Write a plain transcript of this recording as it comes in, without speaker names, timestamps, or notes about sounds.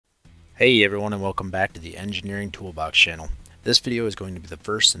Hey everyone, and welcome back to the Engineering Toolbox channel. This video is going to be the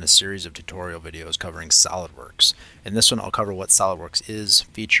first in a series of tutorial videos covering SolidWorks. In this one I'll cover what SolidWorks is,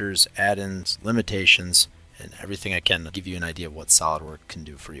 features, add-ins, limitations, and everything I can to give you an idea of what SolidWorks can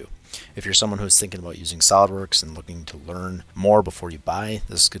do for you. If you're someone who's thinking about using SolidWorks and looking to learn more before you buy,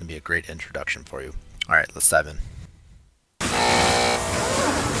 this is going to be a great introduction for you. Alright, let's dive in.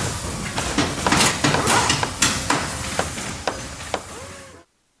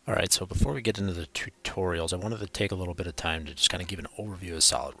 Alright, so before we get into the tutorials, I wanted to take a little bit of time to just kind of give an overview of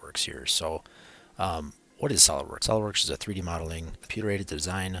SolidWorks here. So, what is SolidWorks? SolidWorks is a 3D modeling, computer-aided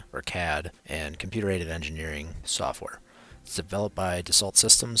design, or CAD, and computer-aided engineering software. It's developed by Dassault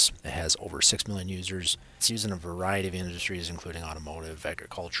Systems. It has over 6 million users. It's used in a variety of industries, including automotive,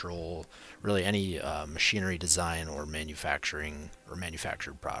 agricultural, really any machinery design or manufacturing or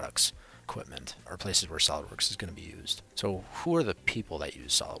manufactured products. Equipment are places where SolidWorks is going to be used. So who are the people that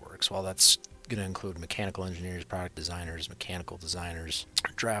use SolidWorks? Well, that's going to include mechanical engineers, product designers, mechanical designers,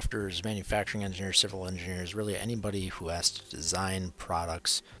 drafters, manufacturing engineers, civil engineers, really anybody who has to design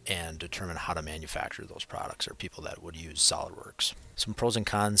products and determine how to manufacture those products are people that would use SolidWorks. Some pros and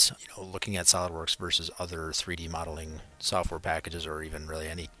cons, looking at SolidWorks versus other 3D modeling software packages or even really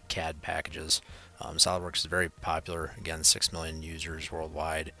any CAD packages. SolidWorks is very popular, again 6 million users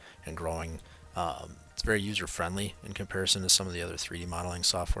worldwide and growing. It's very user-friendly in comparison to some of the other 3D modeling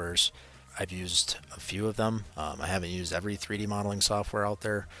softwares. I've used a few of them. I haven't used every 3D modeling software out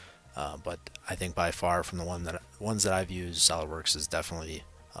there, but I think by far from the ones that I've used, SolidWorks is definitely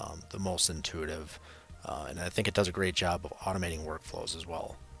the most intuitive, and I think it does a great job of automating workflows as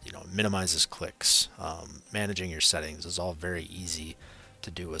well. Minimizes clicks, managing your settings is all very easy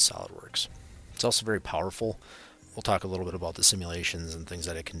to do with SolidWorks. It's also very powerful. We'll talk a little bit about the simulations and things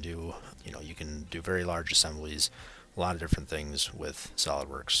that it can do. You can do very large assemblies, a lot of different things with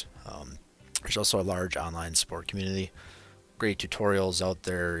SolidWorks. There's also a large online support community, great tutorials out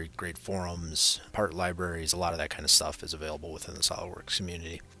there, great forums, part libraries, a lot of that kind of stuff is available within the SolidWorks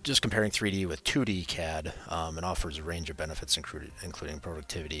community. Just comparing 3D with 2D CAD, it offers a range of benefits including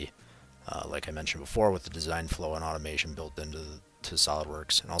productivity, like I mentioned before, with the design flow and automation built into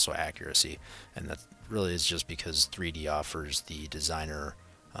SolidWorks, and also accuracy. And that really is just because 3D offers the designer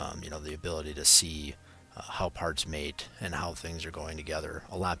the ability to see how parts mate and how things are going together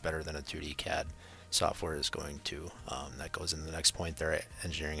a lot better than a 2D CAD software is going to. That goes into the next point there,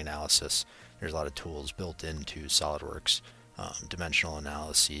 engineering analysis. There's a lot of tools built into SolidWorks, dimensional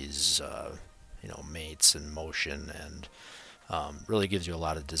analyses, mates and motion, and really gives you a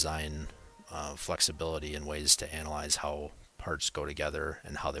lot of design flexibility and ways to analyze how parts go together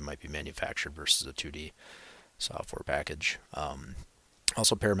and how they might be manufactured versus a 2D software package.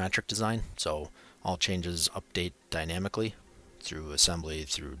 Also parametric design, so all changes update dynamically through assembly,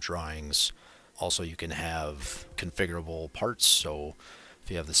 through drawings. Also you can have configurable parts, so if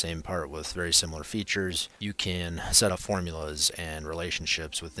you have the same part with very similar features, you can set up formulas and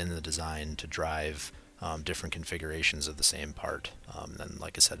relationships within the design to drive different configurations of the same part. Then,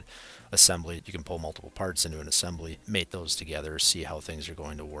 like I said, assembly, you can pull multiple parts into an assembly, mate those together, see how things are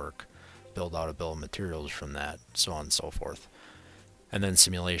going to work, build out a bill of materials from that, so on and so forth. And then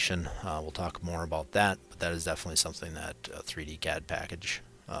simulation, we'll talk more about that, but that is definitely something that a 3D CAD package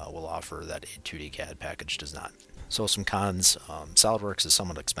will offer that a 2D CAD package does not. So some cons, SolidWorks is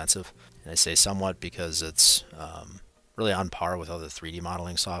somewhat expensive, and I say somewhat because it's really on par with other 3D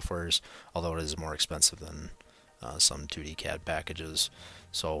modeling softwares, although it is more expensive than some 2D CAD packages.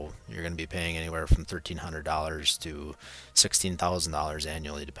 So you're going to be paying anywhere from $1,300 to $16,000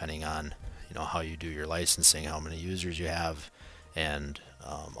 annually, depending on how you do your licensing, how many users you have, and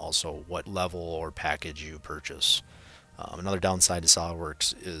also what level or package you purchase. Another downside to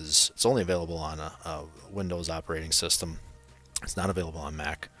SolidWorks is it's only available on a Windows operating system. It's not available on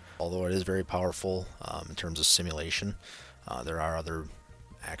Mac. Although it is very powerful in terms of simulation, there are other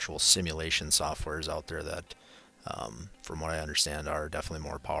actual simulation softwares out there that, from what I understand, are definitely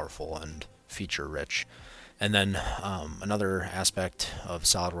more powerful and feature-rich. And then another aspect of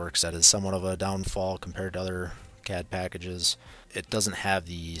SolidWorks that is somewhat of a downfall compared to other CAD packages, it doesn't have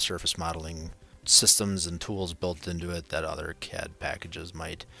the surface modeling systems and tools built into it that other CAD packages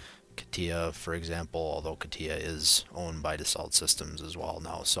might. CATIA, for example, although CATIA is owned by Dassault Systems as well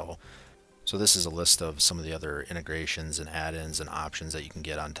now. So this is a list of some of the other integrations and add-ins and options that you can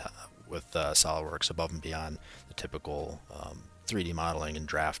get on with SolidWorks above and beyond the typical 3D modeling and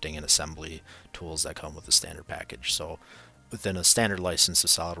drafting and assembly tools that come with the standard package. So within a standard license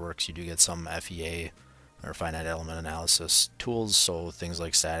of SolidWorks, you do get some FEA or finite element analysis tools, so things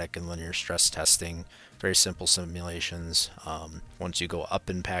like static and linear stress testing, very simple simulations. Once you go up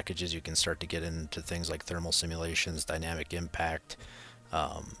in packages, you can start to get into things like thermal simulations, dynamic impact,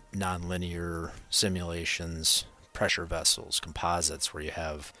 non-linear simulations, pressure vessels, composites, where you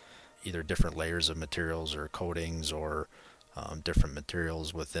have either different layers of materials or coatings, or different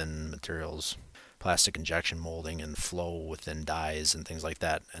materials within materials, plastic injection molding and flow within dies and things like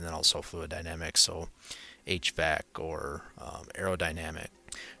that, and then also fluid dynamics, so HVAC or aerodynamic.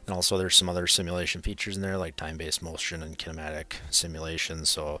 And also there's some other simulation features in there like time-based motion and kinematic simulations.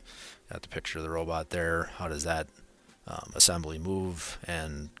 So got the picture of the robot there. How does that assembly move,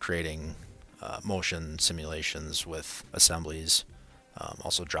 and creating motion simulations with assemblies.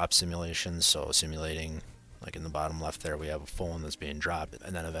 Also drop simulations, so simulating, like in the bottom left there, we have a phone that's being dropped,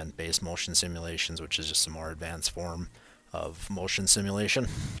 and then event-based motion simulations, which is just a more advanced form of motion simulation.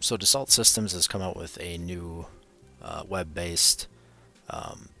 So Dassault Systems has come out with a new web-based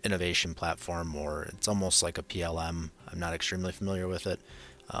innovation platform, or it's almost like a PLM. I'm not extremely familiar with it,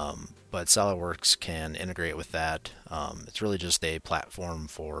 but SolidWorks can integrate with that. It's really just a platform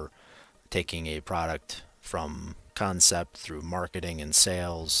for taking a product from concept through marketing and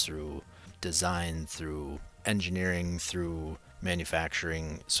sales, through design, through engineering, through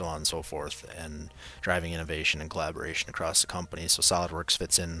manufacturing, so on and so forth, and driving innovation and collaboration across the company. So SolidWorks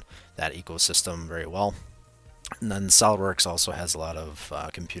fits in that ecosystem very well. And then SolidWorks also has a lot of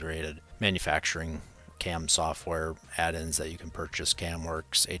computer-aided manufacturing CAM software add-ins that you can purchase: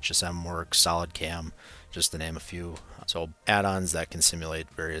 CamWorks, HSMWorks, SolidCam, just to name a few. So add-ons that can simulate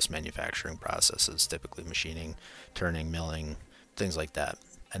various manufacturing processes, typically machining, turning, milling, things like that.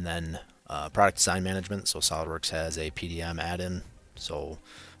 And then product design management. So SolidWorks has a PDM add-in, so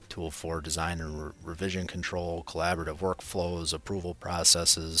tool for design and revision control, collaborative workflows, approval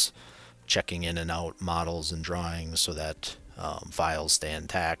processes, checking in and out models and drawings so that files stay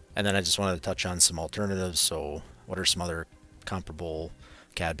intact. And then I just wanted to touch on some alternatives. So what are some other comparable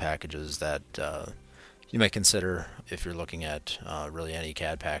CAD packages that you might consider if you're looking at really any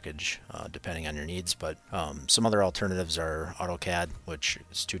CAD package, depending on your needs. But some other alternatives are AutoCAD, which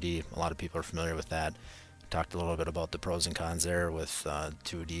is 2D. A lot of people are familiar with that. Talked a little bit about the pros and cons there with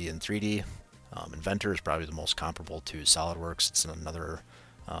 2D and 3D. Inventor is probably the most comparable to SolidWorks. It's another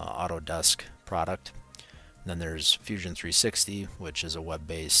Autodesk product. And then there's Fusion 360, which is a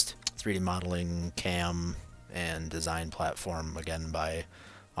web-based 3D modeling, CAM, and design platform, again by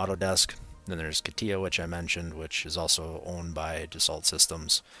Autodesk. Then there's CATIA, which I mentioned, which is also owned by Dassault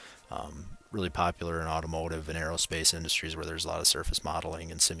Systems. Really popular in automotive and aerospace industries where there's a lot of surface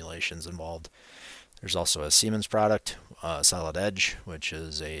modeling and simulations involved. There's also a Siemens product, Solid Edge, which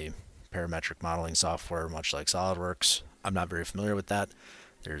is a parametric modeling software much like SolidWorks. I'm not very familiar with that.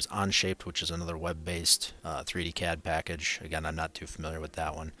 There's Onshape, which is another web-based 3D CAD package. Again, I'm not too familiar with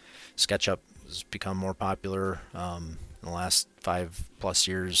that one. SketchUp has become more popular in the last 5+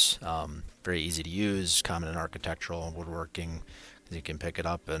 years. Very easy to use, common in architectural and woodworking. You can pick it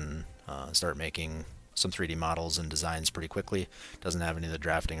up and start making some 3D models and designs pretty quickly. Doesn't have any of the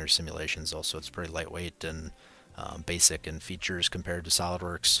drafting or simulations, also it's pretty lightweight and basic in features compared to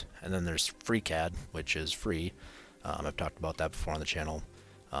SolidWorks. And then there's FreeCAD, which is free. I've talked about that before on the channel.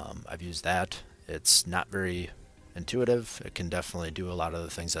 I've used that. It's not very intuitive. It can definitely do a lot of the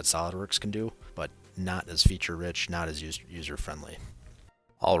things that SolidWorks can do, but not as feature rich, not as user friendly.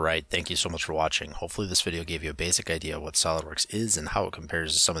 Alright, thank you so much for watching. Hopefully this video gave you a basic idea of what SolidWorks is and how it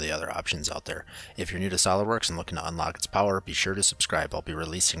compares to some of the other options out there. If you're new to SolidWorks and looking to unlock its power, be sure to subscribe. I'll be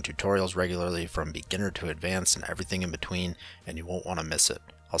releasing tutorials regularly from beginner to advanced and everything in between, and you won't want to miss it.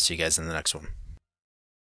 I'll see you guys in the next one.